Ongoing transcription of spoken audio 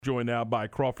Joined now by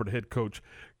Crawford head coach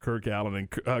Kirk Allen.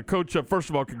 And Coach, first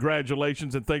of all,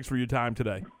 congratulations and thanks for your time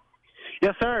today.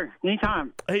 Yes, sir.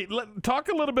 Anytime. Hey, talk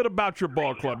a little bit about your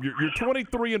ball club. You're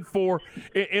 23-4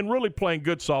 and really playing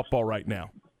good softball right now.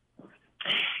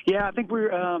 Yeah, I think we're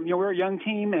a young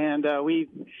team, and we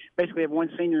basically have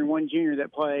one senior and one junior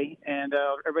that play, and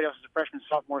everybody else is a freshman,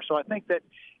 sophomore. So I think that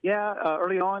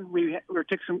early on we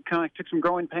took some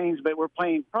growing pains, but we're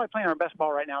probably playing our best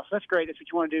ball right now. So that's great. That's what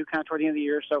you want to do kind of toward the end of the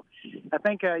year. So I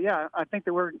think I think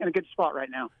that we're in a good spot right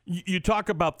now. You talk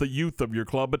about the youth of your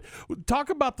club, but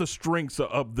talk about the strengths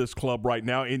of this club right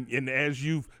now. And as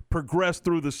you've progressed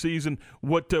through the season,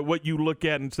 what you look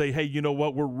at and say, hey, you know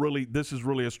what, this is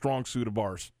really a strong suit of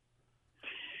ours.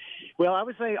 Well, I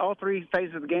would say all three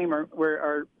phases of the game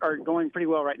are going pretty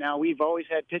well right now. We've always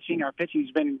had pitching. Our pitching's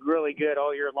been really good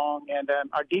all year long, and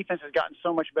our defense has gotten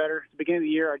so much better. At the beginning of the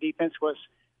year, our defense was,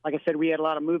 like I said, we had a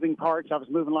lot of moving parts. I was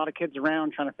moving a lot of kids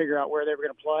around trying to figure out where they were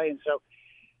going to play, and so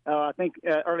I think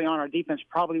early on our defense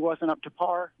probably wasn't up to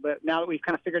par. But now that we've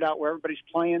kind of figured out where everybody's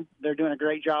playing, they're doing a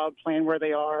great job playing where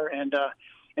they are, and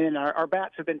our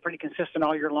bats have been pretty consistent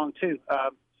all year long too.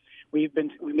 We've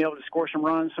been able to score some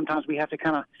runs. Sometimes we have to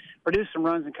kind of produce some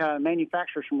runs and kind of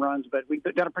manufacture some runs, but we've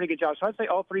done a pretty good job. So I'd say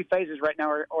all three phases right now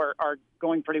are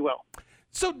going pretty well.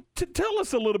 So tell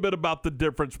us a little bit about the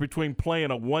difference between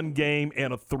playing a 1-game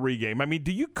and a 3-game. I mean,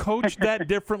 do you coach that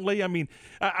differently? I mean,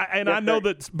 I know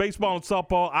that baseball and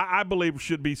softball, I believe,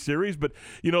 should be series, but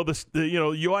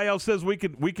UIL says we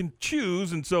can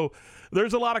choose, and so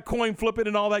there's a lot of coin flipping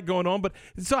and all that going on. But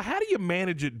so how do you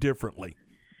manage it differently?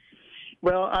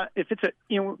 Well, if it's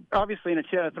obviously in a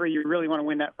 2 out of 3, you really want to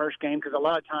win that first game because a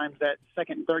lot of times that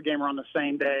second and third game are on the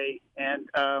same day, and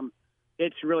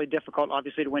it's really difficult,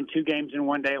 obviously, to win 2 games in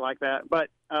one day like that. But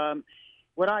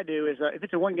what I do is, if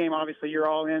it's a 1 game, obviously you're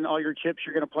all in, all your chips.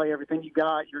 You're going to play everything you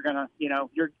got. You're going to,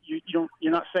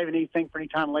 you're not saving anything for any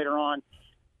time later on.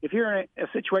 If you're in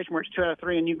a situation where it's 2 out of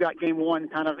 3 and you've got game 1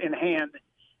 kind of in hand,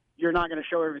 you're not going to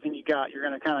show everything you got. You're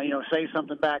going to kind of, save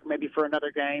something back maybe for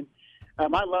another game.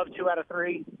 I love 2 out of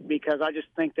 3 because I just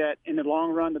think that in the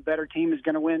long run, the better team is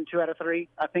going to win 2 out of 3.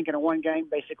 I think in a 1 game,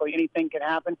 basically anything can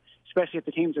happen, especially if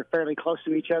the teams are fairly close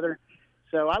to each other.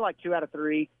 So I like 2 out of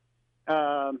 3. But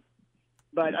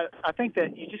I think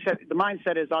that you just the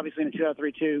mindset is obviously in a 2 out of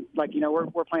 3 too. Like,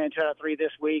 we're playing 2 out of 3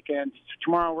 this week, and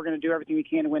tomorrow we're going to do everything we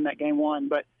can to win that game 1.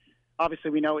 But obviously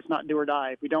we know it's not do or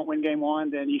die. If we don't win game 1,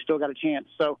 then you still got a chance.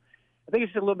 So I think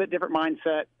it's a little bit different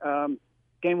mindset.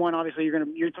 Game 1, obviously,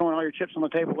 you're throwing all your chips on the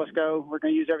table. Let's go. We're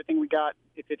going to use everything we got.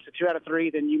 If it's a 2 out of 3,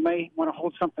 then you may want to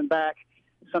hold something back,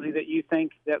 something that you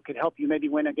think that could help you maybe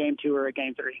win a game 2 or a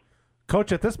game 3.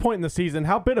 Coach, at this point in the season,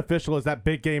 how beneficial is that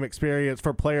big game experience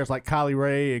for players like Kylie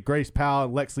Ray, Grace Powell,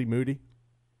 and Lexley Moody?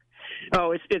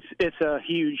 Oh, it's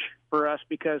huge for us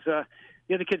because the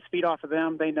other kids feed off of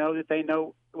them. They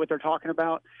know what they're talking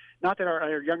about. Not that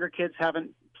our younger kids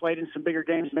haven't played in some bigger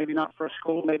games, maybe not for a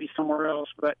school, maybe somewhere else,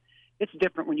 but it's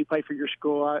different when you play for your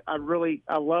school.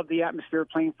 I love the atmosphere of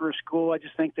playing for a school. I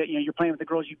just think that, you're playing with the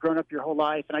girls you've grown up your whole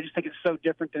life, and I just think it's so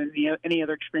different than any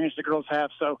other experience the girls have.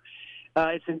 So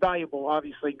it's invaluable,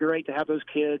 obviously. Great to have those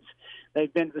kids.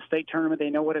 They've been to the state tournament.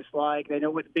 They know what it's like. They know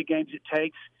what the big games it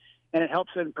takes. And it helps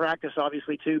in practice,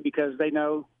 obviously, too, because they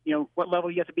know, what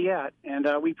level you have to be at. And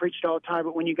we preach it all the time,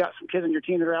 but when you got some kids on your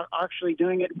team that are out actually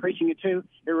doing it and preaching it, too,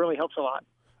 it really helps a lot.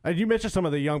 And you mentioned some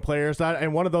of the young players,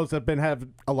 and one of those that have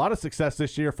a lot of success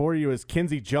this year for you is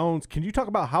Kenzie Jones. Can you talk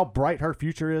about how bright her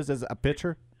future is as a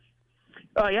pitcher?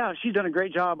 Yeah, she's done a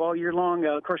great job all year long.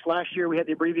 Of course, last year we had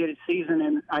the abbreviated season,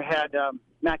 and I had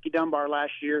Mackie Dunbar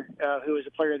last year, who was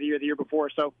a player of the year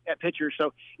before, so at pitcher.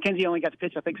 So Kenzie only got to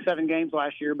pitch, I think, 7 games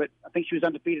last year, but I think she was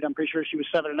undefeated. I'm pretty sure she was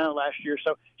 7-0 last year.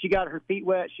 So she got her feet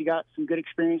wet. She got some good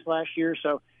experience last year.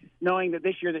 So knowing that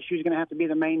this year that she was going to have to be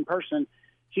the main person,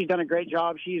 she's done a great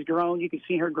job. She's grown. You can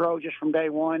see her grow just from day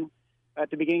one.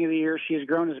 At the beginning of the year, she has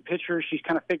grown as a pitcher. She's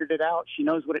kind of figured it out. She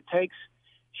knows what it takes.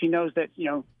 She knows that,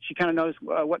 she kind of knows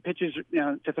what pitches,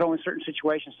 to throw in certain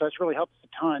situations. So it's really helped us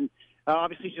a ton.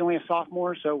 Obviously, she's only a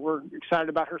sophomore, so we're excited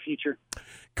about her future.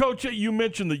 Coach, you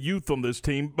mentioned the youth on this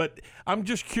team, but I'm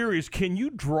just curious, can you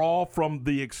draw from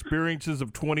the experiences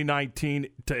of 2019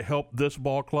 to help this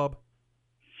ball club?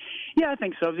 Yeah, I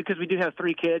think so, because we do have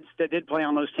 3 kids that did play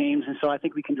on those teams, and so I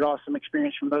think we can draw some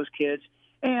experience from those kids.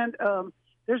 And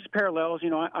there's parallels.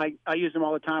 I use them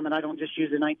all the time, and I don't just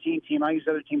use the 19 team. I use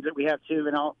other teams that we have too,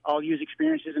 and I'll use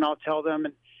experiences, and I'll tell them,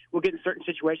 and we'll get in certain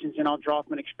situations, and I'll draw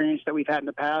from an experience that we've had in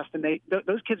the past. And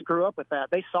those kids grew up with that.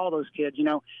 They saw those kids.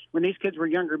 When these kids were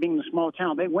younger, being in a small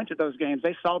town, they went to those games.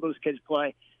 They saw those kids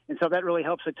play, and so that really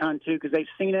helps a ton too, because they've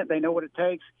seen it. They know what it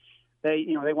takes. They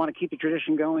want to keep the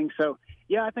tradition going. So,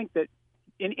 yeah, I think that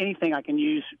anything I can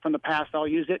use from the past, I'll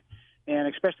use it. And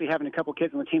especially having a couple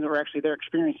kids on the team that were actually there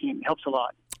experiencing it helps a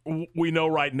lot. We know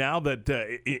right now that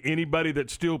anybody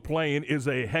that's still playing is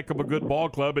a heck of a good ball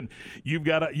club, and you've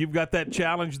got that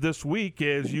challenge this week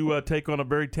as you take on a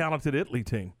very talented Italy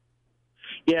team.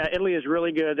 Yeah, Italy is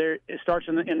really good. It starts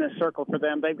in the circle for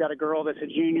them. They've got a girl that's a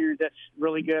junior that's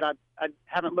really good. I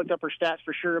haven't looked up her stats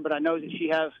for sure, but I know that she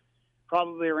has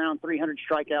probably around 300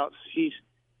 strikeouts. She's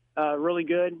really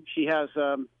good. She has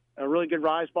a really good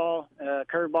rise ball,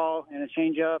 curve ball, and a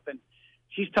changeup, and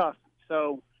she's tough.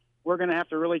 So we're going to have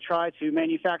to really try to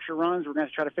manufacture runs. We're going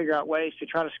to try to figure out ways to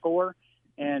try to score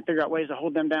and figure out ways to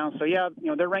hold them down. So, yeah,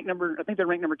 they're ranked I think they're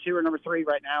ranked number 2 or number 3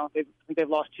 right now. I think they've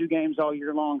lost 2 games all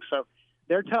year long. So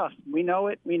they're tough. We know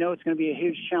it. We know it's going to be a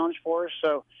huge challenge for us.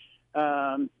 So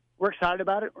we're excited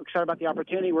about it. We're excited about the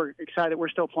opportunity. We're excited that we're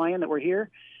still playing, that we're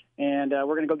here. And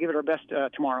we're going to go give it our best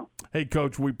tomorrow. Hey,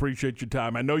 Coach, we appreciate your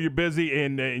time. I know you're busy,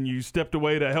 and you stepped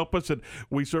away to help us, and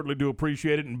we certainly do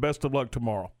appreciate it, and best of luck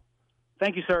tomorrow.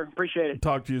 Thank you, sir. Appreciate it.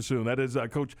 Talk to you soon. That is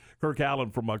Coach Kirk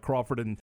Allen from Crawford. And